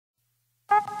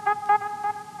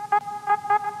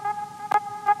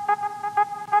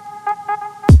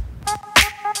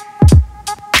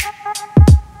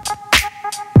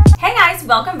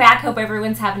welcome back. Hope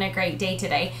everyone's having a great day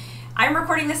today. I'm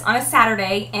recording this on a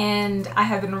Saturday and I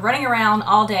have been running around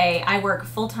all day. I work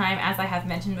full-time, as I have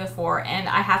mentioned before, and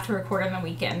I have to record on the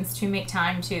weekends to make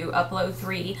time to upload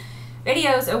 3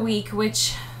 videos a week,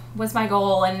 which was my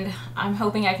goal, and I'm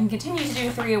hoping I can continue to do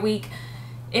 3 a week.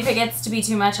 If it gets to be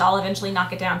too much, I'll eventually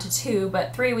knock it down to 2,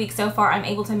 but 3 a week so far I'm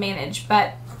able to manage.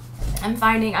 But I'm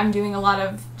finding I'm doing a lot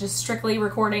of just strictly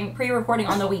recording, pre-recording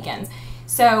on the weekends.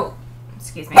 So,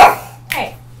 excuse me.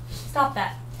 Hey, stop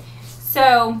that.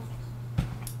 So,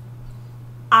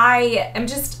 I am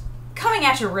just coming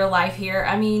at you real life here.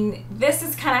 I mean, this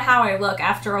is kind of how I look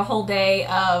after a whole day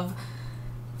of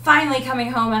finally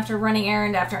coming home after running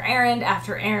errand after errand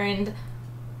after errand.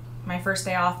 My first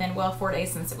day off in, well, 4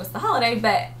 days since it was the holiday,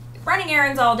 but running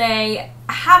errands all day.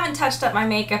 I haven't touched up my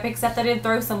makeup, except I did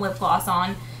throw some lip gloss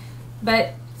on,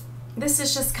 but this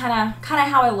is just kind of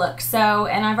how I look. So,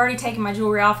 and I've already taken my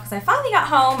jewelry off because I finally got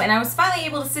home and I was finally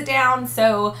able to sit down.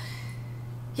 So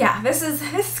yeah, this is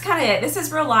kind of it. This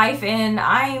is real life, and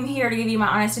I'm here to give you my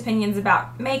honest opinions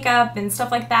about makeup and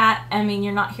stuff like that. I mean,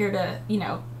 you're not here to, you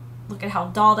know, look at how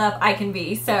dolled up I can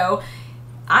be. So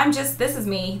I'm just, this is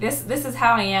me. This is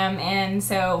how I am, and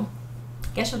so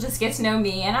I guess you'll just get to know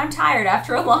me. And I'm tired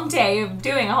after a long day of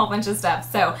doing a whole bunch of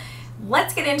stuff. So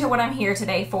let's get into what I'm here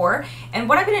today for. And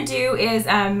what I'm going to do is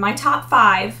my top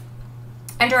 5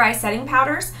 under eye setting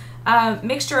powders,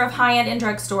 mixture of high-end and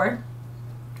drugstore.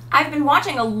 I've been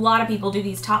watching a lot of people do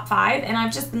these top 5, and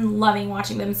I've just been loving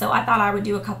watching them. So I thought I would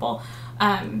do a couple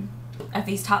of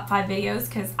these top 5 videos,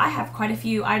 because I have quite a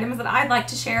few items that I'd like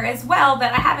to share as well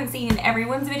that I haven't seen in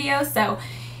everyone's videos. So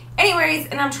anyways,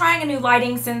 and I'm trying a new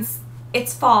lighting since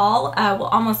it's fall, well,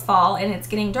 almost fall, and it's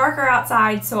getting darker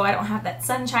outside, so I don't have that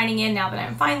sun shining in now that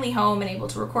I'm finally home and able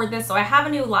to record this. So I have a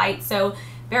new light, so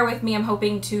bear with me. I'm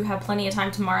hoping to have plenty of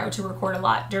time tomorrow to record a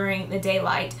lot during the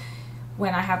daylight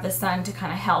when I have the sun to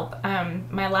kind of help.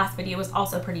 My last video was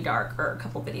also pretty dark, or a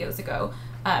couple videos ago.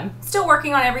 Still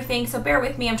working on everything, so bear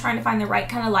with me. I'm trying to find the right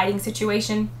kind of lighting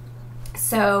situation.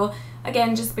 So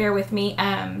again, just bear with me.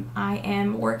 I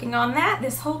am working on that.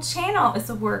 This whole channel is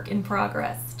a work in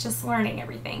progress, just learning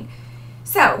everything.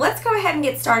 So let's go ahead and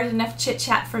get started. Enough chit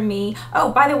chat from me.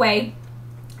 Oh, by the way,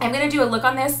 I'm going to do a look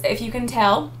on this. If you can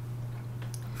tell,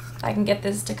 if I can get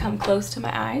this to come close to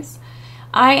my eyes,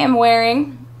 I am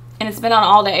wearing, and it's been on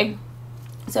all day,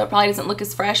 so it probably doesn't look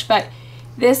as fresh, but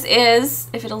this is,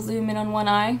 if it'll zoom in on one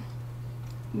eye,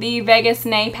 the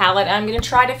Besame palette. I'm going to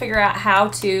try to figure out how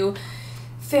to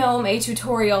film a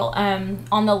tutorial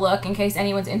on the look in case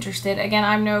anyone's interested. Again,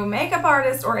 I'm no makeup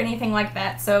artist or anything like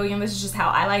that, so you know, this is just how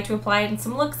I like to apply it, and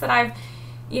some looks that I've,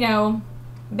 you know,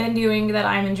 been doing that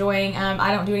I'm enjoying.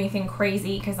 I don't do anything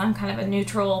crazy because I'm kind of a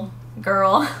neutral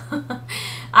girl.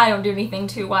 I don't do anything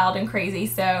too wild and crazy,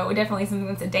 so definitely something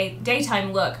that's a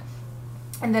daytime look.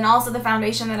 And then also the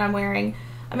foundation that I'm wearing,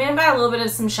 I mean, I've got a little bit of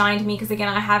some shine to me because, again,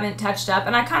 I haven't touched up,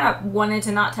 and I kind of wanted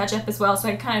to not touch up as well, so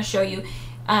I can kind of show you,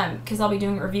 because I'll be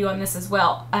doing a review on this as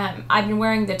well. I've been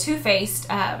wearing the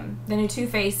the new Too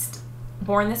Faced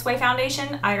Born This Way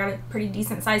foundation. I got a pretty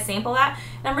decent sized sample of that,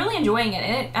 and I'm really enjoying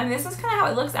it. And this is kind of how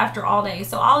it looks after all day,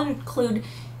 so I'll include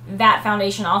that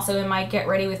foundation also in my get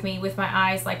ready with me with my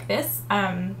eyes like this.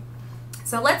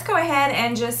 So let's go ahead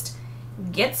and just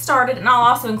get started, and I'll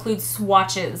also include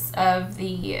swatches of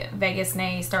the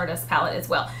Besame Stardust palette as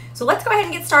well. So let's go ahead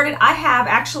and get started. I have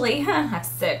actually, I have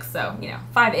 6, so you know,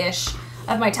 5-ish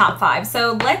of my top 5.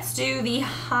 So let's do the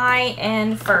high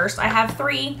end first. I have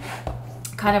 3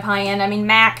 kind of high end. I mean,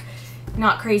 MAC,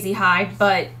 not crazy high,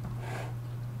 but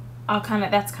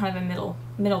that's kind of a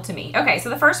middle to me. Okay, so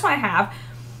the first one I have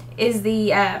is the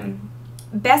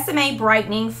Besame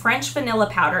Brightening French Vanilla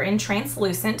Powder in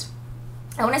Translucent.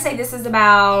 I want to say this is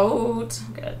about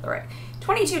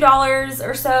 $22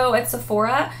 or so at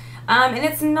Sephora, and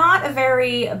it's not a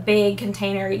very big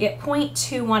container. You get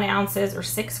 0.21 ounces or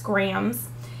 6 grams.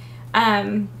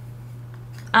 My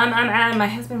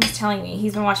husband was telling me,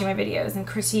 he's been watching my videos and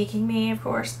critiquing me, of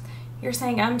course. You're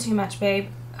saying I'm too much, babe.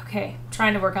 Okay,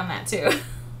 trying to work on that too.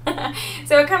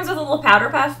 So it comes with a little powder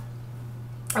puff.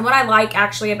 And what I like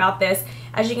actually about this,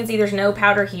 as you can see, there's no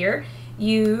powder here.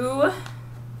 You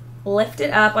lift it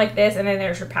up like this, and then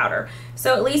there's your powder.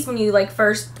 So at least when you like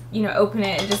first, you know, open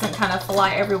it, it doesn't kind of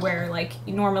fly everywhere like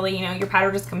normally, you know, your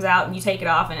powder just comes out and you take it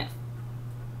off and it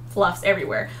fluffs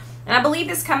everywhere. And I believe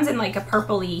this comes in like a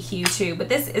purpley hue too, but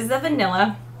this is the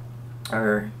vanilla,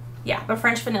 or yeah, the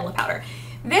French vanilla powder.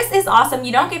 This is awesome.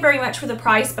 You don't get very much for the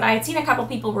price, but I had seen a couple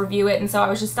people review it, and so I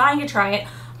was just dying to try it.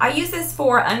 I use this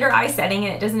for under eye setting,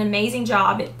 and it does an amazing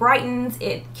job. It brightens,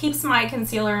 it keeps my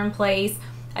concealer in place.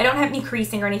 I don't have any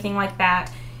creasing or anything like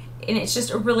that. And it's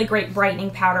just a really great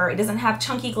brightening powder. It doesn't have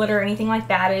chunky glitter or anything like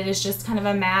that. It is just kind of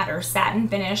a matte or satin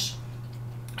finish.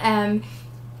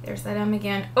 There's that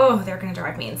again. Oh, they're going to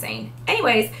drive me insane.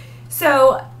 Anyways,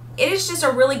 so it is just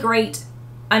a really great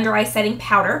under eye setting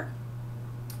powder.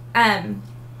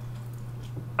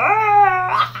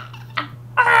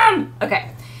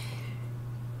 Okay.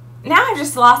 Now I've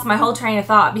just lost my whole train of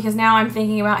thought because now I'm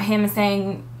thinking about him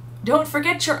saying, don't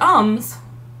forget your ums.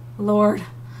 Lord.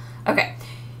 Okay.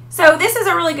 So this is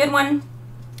a really good one.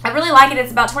 I really like it.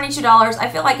 It's about $22. I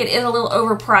feel like it is a little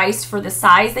overpriced for the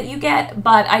size that you get,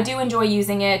 but I do enjoy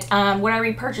using it. Would I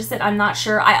repurchase it? I'm not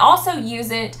sure. I also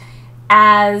use it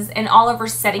as an all-over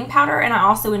setting powder, and I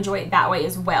also enjoy it that way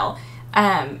as well.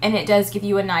 And it does give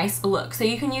you a nice look. So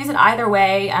you can use it either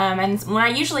way. And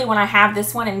when I have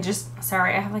this one and just,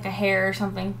 sorry, I have like a hair or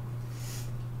something.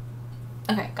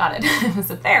 Okay, got it. It was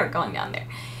there going down there.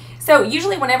 So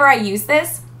usually whenever I use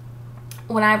this,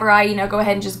 whenever I, go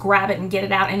ahead and just grab it and get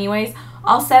it out anyways,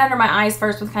 I'll set under my eyes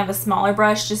first with kind of a smaller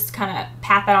brush, just kind of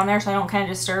pat that on there so I don't kind of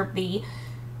disturb the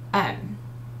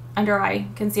under eye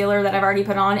concealer that I've already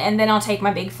put on, and then I'll take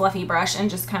my big fluffy brush and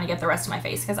just kind of get the rest of my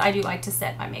face because I do like to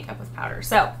set my makeup with powder.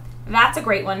 So that's a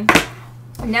great one.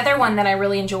 Another one that I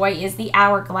really enjoy is the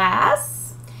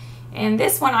Hourglass, and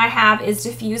this one I have is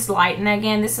diffused light, and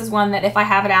again this is one that if I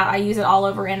have it out I use it all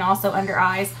over and also under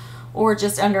eyes, or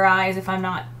just under eyes if I'm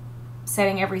not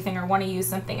setting everything or want to use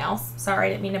something else. Sorry, I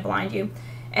didn't mean to blind you.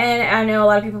 And I know a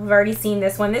lot of people have already seen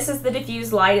this one. This is the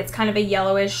diffused light. It's kind of a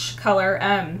yellowish color.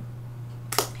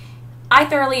 I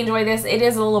thoroughly enjoy this. It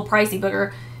is a little pricey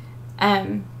booger.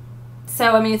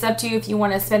 So, I mean, it's up to you if you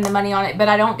want to spend the money on it, but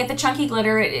I don't get the chunky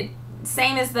glitter.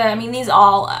 Same as these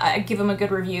all, I give them a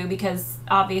good review because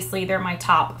obviously they're my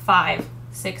top 5,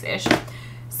 6-ish.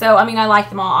 So, I mean, I like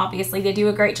them all, obviously. They do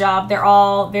a great job. They're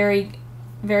all very,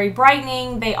 very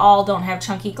brightening. They all don't have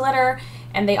chunky glitter,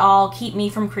 and they all keep me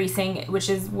from creasing, which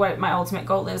is what my ultimate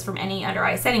goal is from any under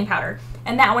eye setting powder.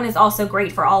 And that one is also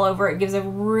great for all over. It gives a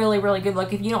really, really good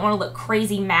look. If you don't want to look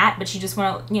crazy matte, but you just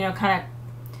want to, kind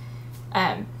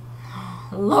of,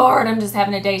 Lord, I'm just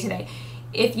having a day today.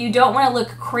 If you don't want to look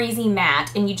crazy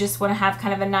matte and you just want to have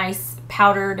kind of a nice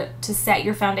powdered to set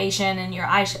your foundation and your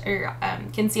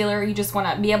concealer, you just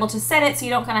want to be able to set it so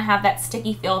you don't kind of have that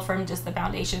sticky feel from just the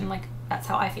foundation. Like, that's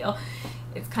how I feel.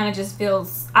 It kind of just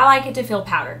feels, I like it to feel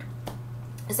powdered.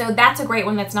 So that's a great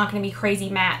one that's not going to be crazy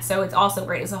matte. So it's also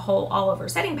great as a whole all-over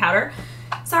setting powder.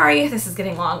 Sorry, this is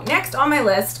getting long. Next on my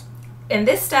list, and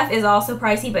this stuff is also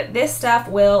pricey, but this stuff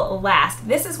will last.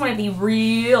 This is one of the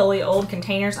really old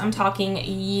containers. I'm talking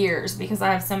years because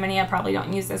I have so many I probably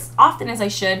don't use this often as I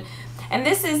should. And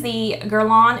this is the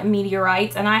Guerlain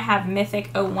metorites, and I have Mythic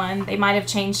 01. They might have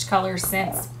changed colors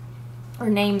since, or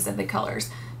names of the colors.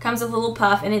 Comes with a little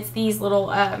puff, and it's these little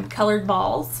colored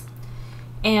balls.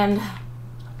 And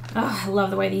oh, I love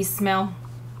the way these smell.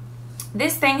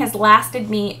 This thing has lasted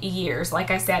me years.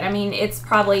 Like I said, I mean, it's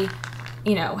probably,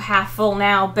 half full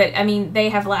now, but I mean,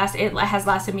 it has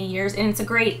lasted me years, and it's a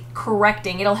great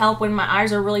correcting. It'll help when my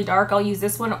eyes are really dark. I'll use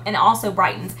this one, and it also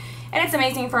brightens. And it's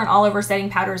amazing for an all-over setting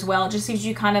powder as well. It just gives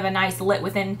you kind of a nice lit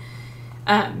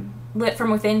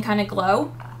from within kind of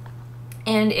glow.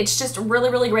 And it's just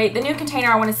really, really great. The new container,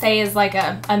 I want to say, is like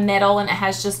a metal, and it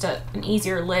has just an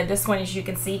easier lid. This one, as you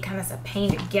can see, kind of is a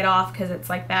pain to get off because it's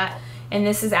like that. And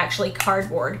this is actually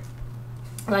cardboard.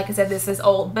 Like I said, this is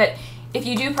old. But if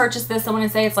you do purchase this, I want to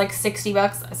say it's like 60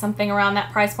 bucks, something around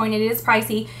that price point. It is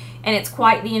pricey, and it's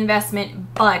quite the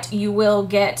investment, but you will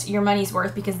get your money's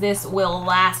worth because this will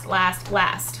last.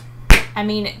 I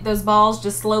mean, those balls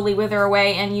just slowly wither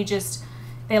away, and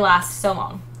they last so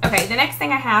long. Okay, the next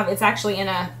thing I have, it's actually in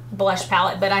a blush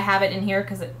palette, but I have it in here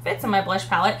because it fits in my blush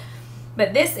palette.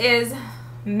 But this is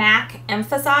MAC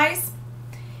Emphasize.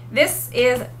 This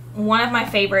is one of my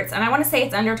favorites, and I want to say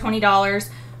it's under $20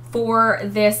 for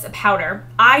this powder.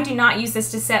 I do not use this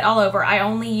to set all over. I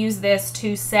only use this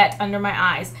to set under my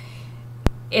eyes.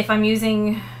 If I'm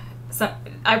using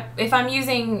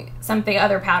something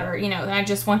other powder, and I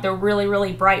just want the really,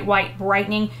 really bright white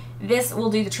brightening, this will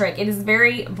do the trick. It is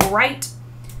very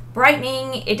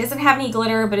brightening. It doesn't have any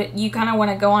glitter, but you kind of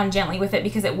want to go on gently with it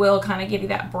because it will kind of give you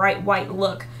that bright white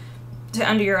look to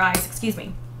under your eyes, excuse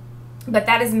me. But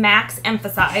that is MAC's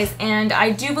Emphasize, and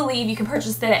I do believe you can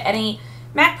purchase it at any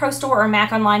MAC Pro Store or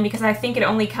MAC online because I think it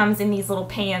only comes in these little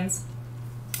pans.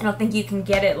 I don't think you can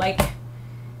get it like,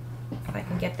 if I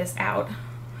can get this out.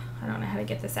 I don't know how to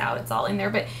get this out. It's all in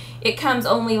there, but it comes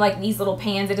only like these little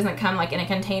pans. It doesn't come like in a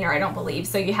container, I don't believe.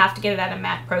 So you have to get it at a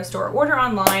MAC Pro Store. Order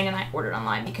online, and I ordered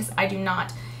online because I do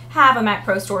not have a MAC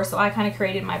Pro Store, so I kind of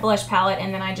created my blush palette,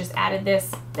 and then I just added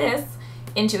this,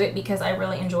 into it because I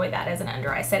really enjoy that as an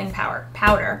under eye setting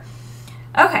powder.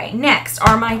 Okay, next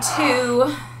are my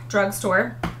two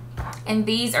drugstore, and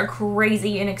these are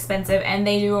crazy inexpensive and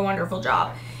they do a wonderful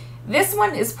job. This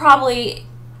one is probably,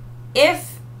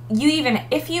 if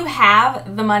you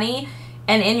have the money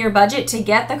and in your budget to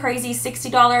get the crazy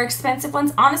 $60 expensive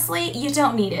ones, honestly, you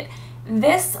don't need it.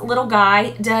 This little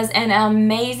guy does an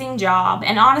amazing job,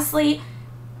 and honestly,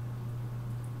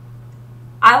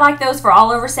 I like those for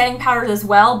all over setting powders as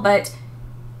well, but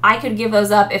I could give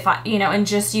those up if I, and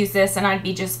just use this and I'd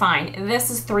be just fine. This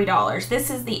is $3.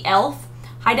 This is the E.L.F.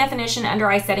 High Definition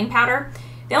Under Eye Setting Powder.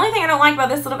 The only thing I don't like about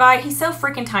this little guy, he's so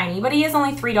freaking tiny, but he is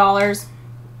only $3,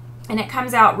 and it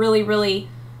comes out really, really,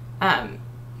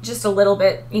 just a little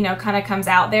bit, kind of comes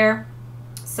out there.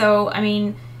 So, I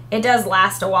mean, it does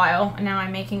last a while, and now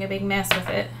I'm making a big mess with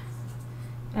it.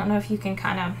 I don't know if you can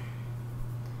kind of,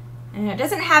 and it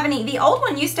doesn't have any, the old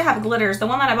one used to have glitters, the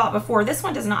one that I bought before. This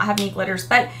one does not have any glitters,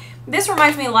 but this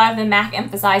reminds me a lot of the MAC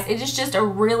Emphasize. It is just a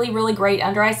really, really great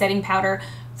under eye setting powder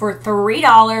for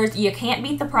 $3. You can't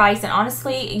beat the price, and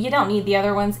honestly, you don't need the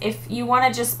other ones. If you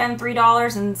want to just spend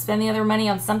 $3 and spend the other money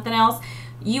on something else,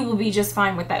 you will be just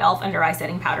fine with that E.L.F. under eye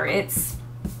setting powder. It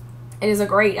is a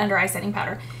great under eye setting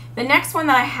powder. The next one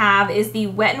that I have is the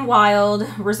Wet n Wild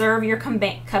Reserve Your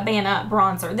Cabana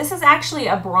Bronzer. This is actually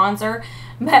a bronzer,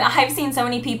 but I've seen so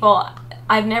many people,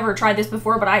 I've never tried this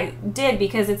before, but I did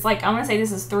because it's like, I want to say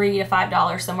this is $3 to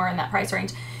 $5, somewhere in that price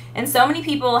range. And so many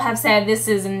people have said this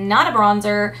is not a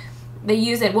bronzer. They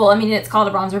use it, well, I mean, it's called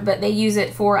a bronzer, but they use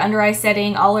it for under eye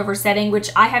setting, all over setting, which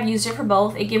I have used it for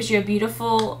both. It gives you a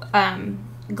beautiful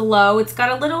glow. It's got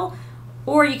a little,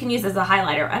 or you can use it as a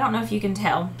highlighter. I don't know if you can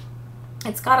tell.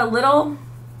 It's got a little,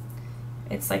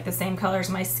 it's like the same color as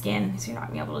my skin, so you're not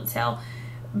going to be able to tell.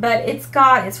 But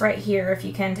it's right here, if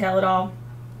you can tell at all.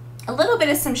 A little bit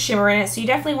of some shimmer in it, so you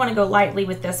definitely want to go lightly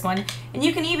with this one. And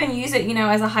you can even use it,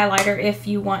 as a highlighter if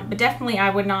you want. But definitely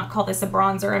I would not call this a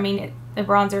bronzer. I mean, the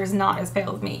bronzer is not as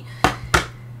pale as me.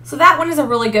 So that one is a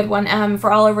really good one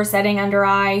for all over setting, under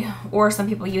eye, or some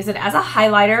people use it as a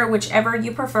highlighter, whichever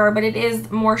you prefer. But it is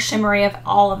more shimmery of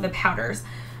all of the powders.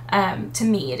 To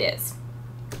me, it is.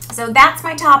 So that's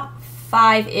my top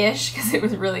 5-ish, because it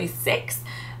was really 6.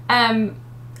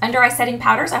 Under eye setting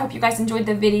powders. I hope you guys enjoyed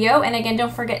the video, and again,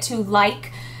 don't forget to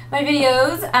like my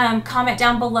videos, comment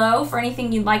down below for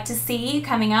anything you'd like to see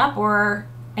coming up, or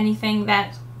anything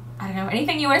that, I don't know,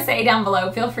 anything you want to say down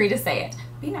below. Feel free to say it.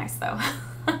 Be nice though.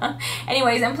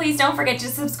 Anyways, and please don't forget to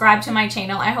subscribe to my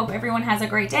channel. I hope everyone has a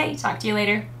great day. Talk to you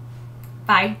later.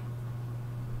 Bye.